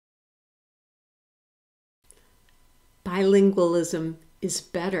bilingualism is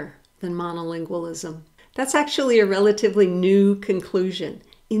better than monolingualism. That's actually a relatively new conclusion.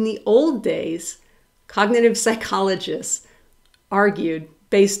 In the old days, cognitive psychologists argued,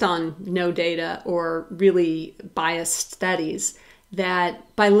 based on no data or really biased studies,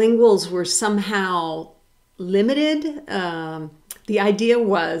 that bilinguals were somehow limited. The idea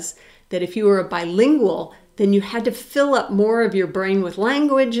was that if you were a bilingual, then you had to fill up more of your brain with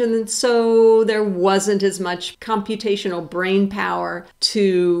language, and so there wasn't as much computational brain power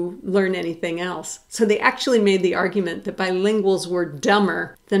to learn anything else. So they actually made the argument that bilinguals were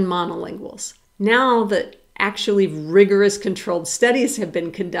dumber than monolinguals. Now that actually rigorous controlled studies have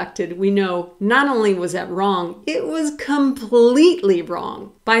been conducted, we know not only was that wrong, it was completely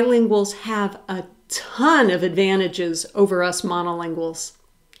wrong. Bilinguals have a ton of advantages over us monolinguals.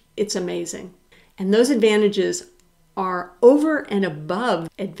 It's amazing. And those advantages are over and above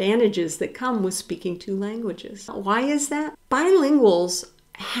advantages that come with speaking two languages. Why is that? Bilinguals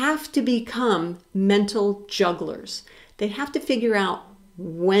have to become mental jugglers. They have to figure out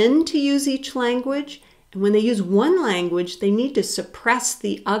when to use each language, and when they use one language, they need to suppress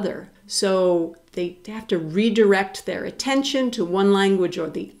the other. So they have to redirect their attention to one language or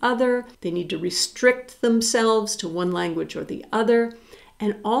the other. They need to restrict themselves to one language or the other.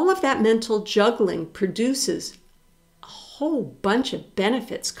 And all of that mental juggling produces a whole bunch of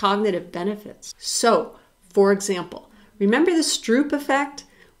benefits, cognitive benefits. So, for example, remember the Stroop effect,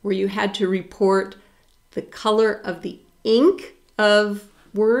 where you had to report the color of the ink of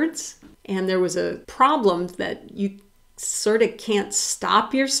words? And there was a problem that you sort of can't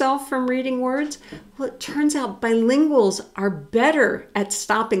stop yourself from reading words. Well, it turns out bilinguals are better at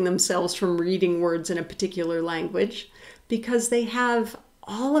stopping themselves from reading words in a particular language because they have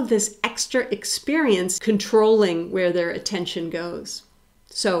all of this extra experience controlling where their attention goes.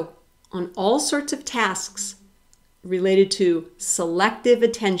 So on all sorts of tasks related to selective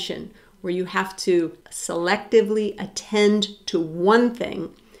attention, where you have to selectively attend to one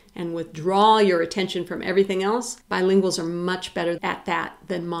thing and withdraw your attention from everything else, bilinguals are much better at that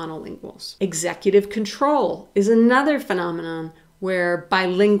than monolinguals. Executive control is another phenomenon where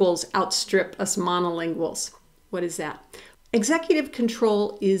bilinguals outstrip us monolinguals. What is that? Executive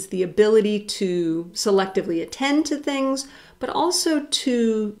control is the ability to selectively attend to things, but also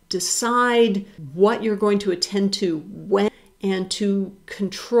to decide what you're going to attend to when, and to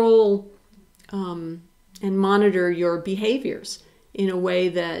control and monitor your behaviors in a way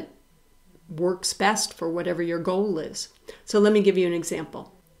that works best for whatever your goal is. So let me give you an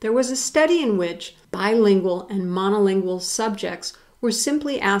example. There was a study in which bilingual and monolingual subjects were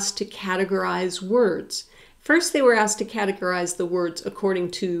simply asked to categorize words. First, they were asked to categorize the words according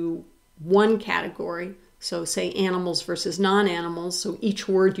to one category. So say animals versus non-animals. So each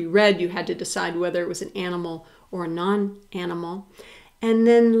word you read, you had to decide whether it was an animal or a non-animal. And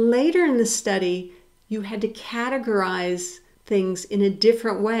then later in the study, you had to categorize things in a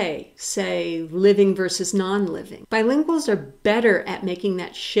different way, say living versus non-living. Bilinguals are better at making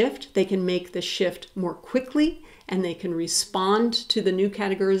that shift. They can make the shift more quickly, and they can respond to the new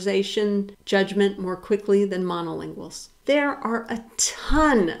categorization judgment more quickly than monolinguals. There are a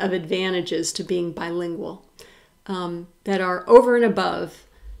ton of advantages to being bilingual that are over and above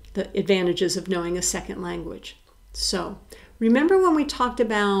the advantages of knowing a second language. So, remember when we talked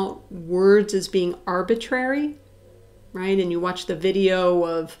about words as being arbitrary, right? And you watch the video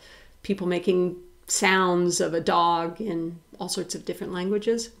of people making sounds of a dog in all sorts of different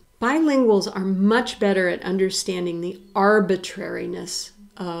languages? Bilinguals are much better at understanding the arbitrariness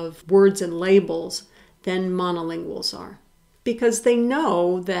of words and labels than monolinguals are, because they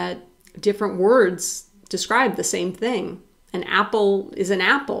know that different words describe the same thing. An apple is an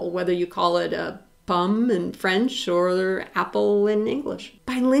apple, whether you call it a pomme in French or apple in English.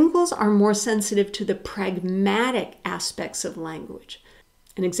 Bilinguals are more sensitive to the pragmatic aspects of language.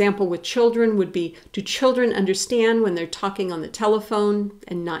 An example with children would be, do children understand when they're talking on the telephone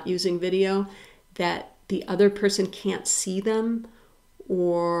and not using video that the other person can't see them?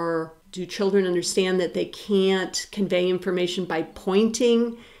 Or do children understand that they can't convey information by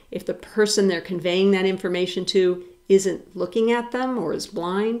pointing if the person they're conveying that information to isn't looking at them or is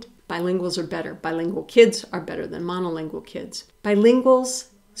blind? Bilinguals are better. Bilingual kids are better than monolingual kids. Bilinguals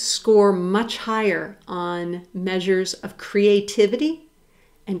score much higher on measures of creativity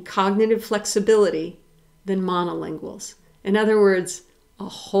and cognitive flexibility than monolinguals. In other words, a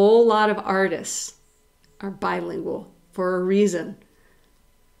whole lot of artists are bilingual for a reason,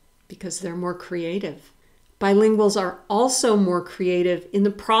 because they're more creative. Bilinguals are also more creative in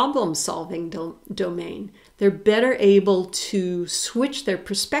the problem-solving domain. They're better able to switch their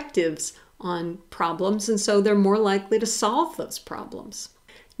perspectives on problems, and so they're more likely to solve those problems.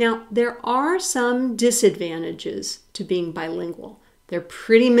 Now, there are some disadvantages to being bilingual. They're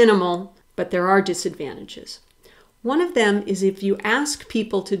pretty minimal, but there are disadvantages. One of them is if you ask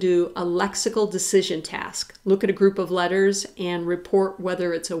people to do a lexical decision task, look at a group of letters and report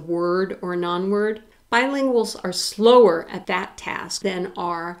whether it's a word or a non-word, bilinguals are slower at that task than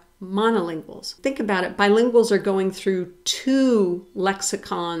are monolinguals. Think about it. Bilinguals are going through 2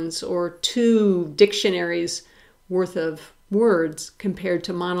 lexicons or 2 dictionaries worth of words compared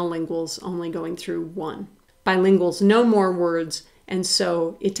to monolinguals only going through 1. Bilinguals know more words, and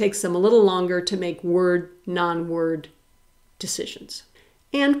so it takes them a little longer to make word, non-word decisions.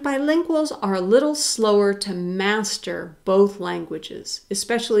 And bilinguals are a little slower to master both languages,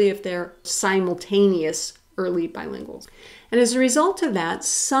 especially if they're simultaneous early bilinguals. And as a result of that,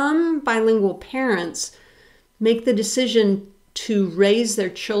 some bilingual parents make the decision to raise their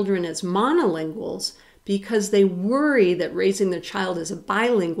children as monolinguals because they worry that raising their child as a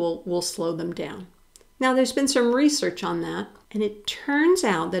bilingual will slow them down. Now, there's been some research on that, and it turns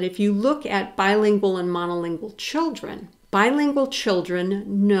out that if you look at bilingual and monolingual children, bilingual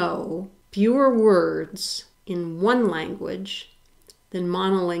children know fewer words in one language than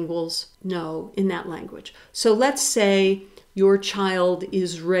monolinguals know in that language. So let's say your child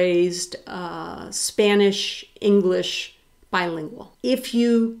is raised Spanish, English, bilingual. If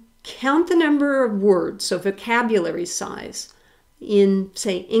you count the number of words, so vocabulary size, in,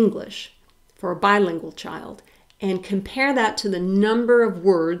 say, English for a bilingual child, and compare that to the number of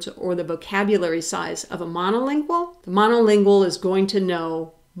words or the vocabulary size of a monolingual, the monolingual is going to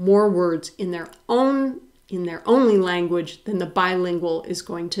know more words in their only language than the bilingual is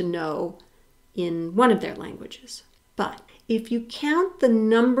going to know in one of their languages. But if you count the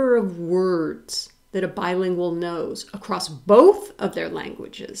number of words that a bilingual knows across both of their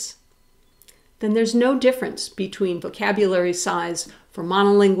languages, then there's no difference between vocabulary size for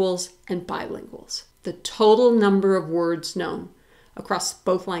monolinguals and bilinguals. The total number of words known across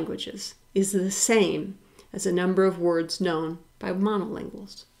both languages is the same as the number of words known by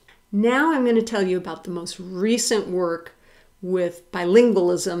monolinguals. Now I'm going to tell you about the most recent work with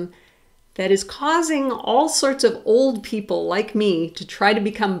bilingualism that is causing all sorts of old people like me to try to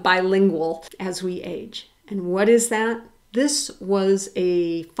become bilingual as we age. And what is that? This was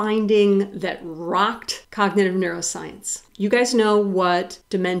a finding that rocked cognitive neuroscience. You guys know what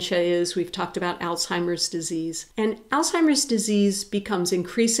dementia is. We've talked about Alzheimer's disease. And Alzheimer's disease becomes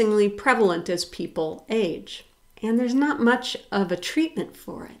increasingly prevalent as people age. And there's not much of a treatment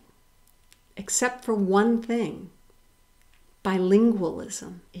for it, except for one thing: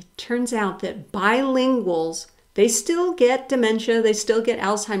 bilingualism. It turns out that bilinguals, they still get dementia, they still get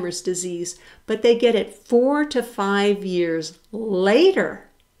Alzheimer's disease, but they get it 4 to 5 years later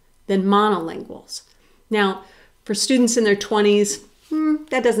than monolinguals. Now, for students in their 20s,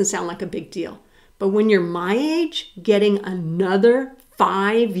 that doesn't sound like a big deal. But when you're my age, getting another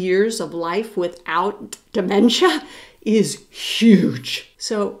 5 years of life without dementia is huge.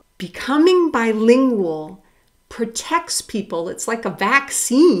 So becoming bilingual protects people. It's like a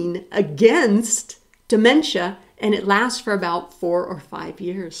vaccine against dementia, and it lasts for about 4 or 5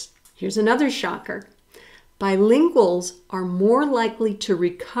 years. Here's another shocker. Bilinguals are more likely to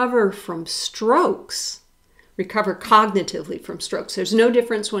recover from strokes, recover cognitively from strokes. There's no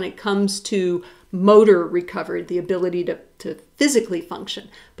difference when it comes to motor recovery, the ability to physically function.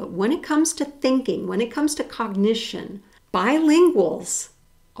 But when it comes to thinking, when it comes to cognition, bilinguals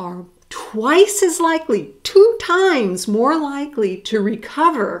are twice as likely, 2 times more likely to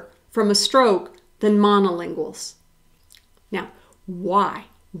recover from a stroke than monolinguals. Now, why?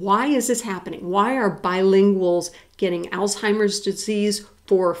 Why is this happening? Why are bilinguals getting Alzheimer's disease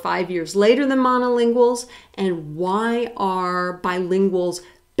 4 or 5 years later than monolinguals? And why are bilinguals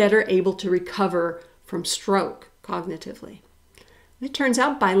better able to recover from stroke cognitively? It turns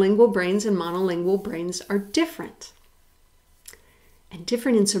out bilingual brains and monolingual brains are different, and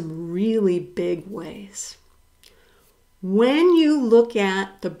different in some really big ways. When you look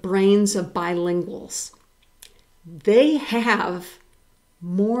at the brains of bilinguals, they have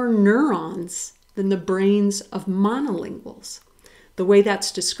more neurons than the brains of monolinguals. The way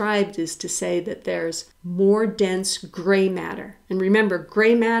that's described is to say that there's more dense gray matter. And remember,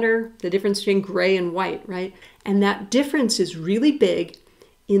 gray matter, the difference between gray and white, right? And that difference is really big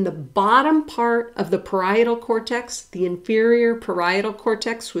in the bottom part of the parietal cortex, the inferior parietal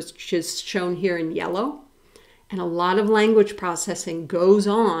cortex, which is shown here in yellow. And a lot of language processing goes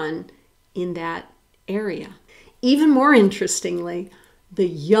on in that area. Even more interestingly, the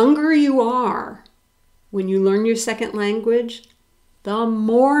younger you are when you learn your second language, the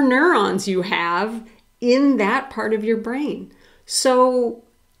more neurons you have in that part of your brain. So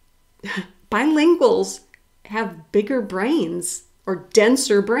bilinguals have bigger brains or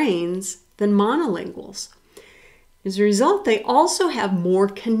denser brains than monolinguals. As a result, they also have more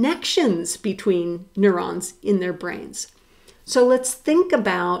connections between neurons in their brains. So let's think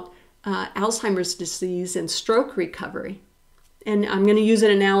about Alzheimer's disease and stroke recovery. And I'm going to use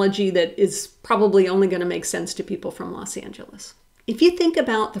an analogy that is probably only going to make sense to people from Los Angeles. If you think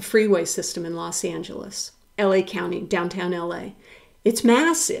about the freeway system in Los Angeles, LA County, downtown LA, it's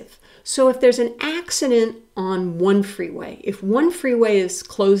massive. So if there's an accident on one freeway, if one freeway is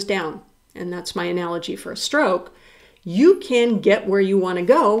closed down, and that's my analogy for a stroke, you can get where you want to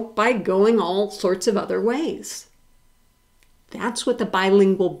go by going all sorts of other ways. That's what the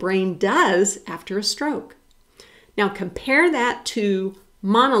bilingual brain does after a stroke. Now compare that to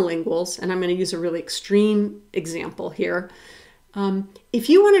monolinguals, and I'm going to use a really extreme example here. If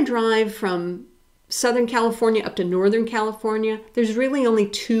you want to drive from Southern California up to Northern California, there's really only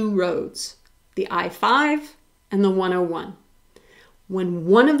two roads, the I-5 and the 101. When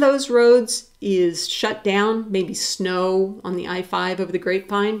one of those roads is shut down, maybe snow on the I-5 over the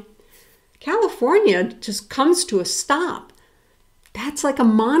Grapevine, California just comes to a stop. That's like a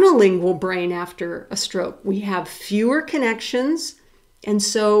monolingual brain after a stroke. We have fewer connections, and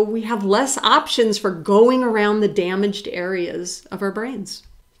so we have less options for going around the damaged areas of our brains.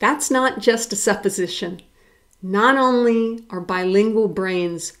 That's not just a supposition. Not only are bilingual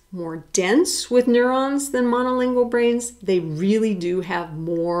brains more dense with neurons than monolingual brains, they really do have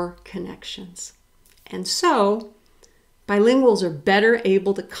more connections. And so, bilinguals are better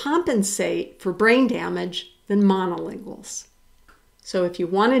able to compensate for brain damage than monolinguals. So if you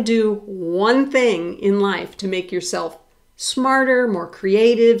want to do one thing in life to make yourself smarter, more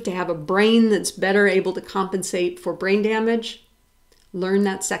creative, to have a brain that's better able to compensate for brain damage, learn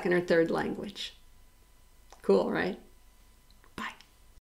that second or third language. Cool, right?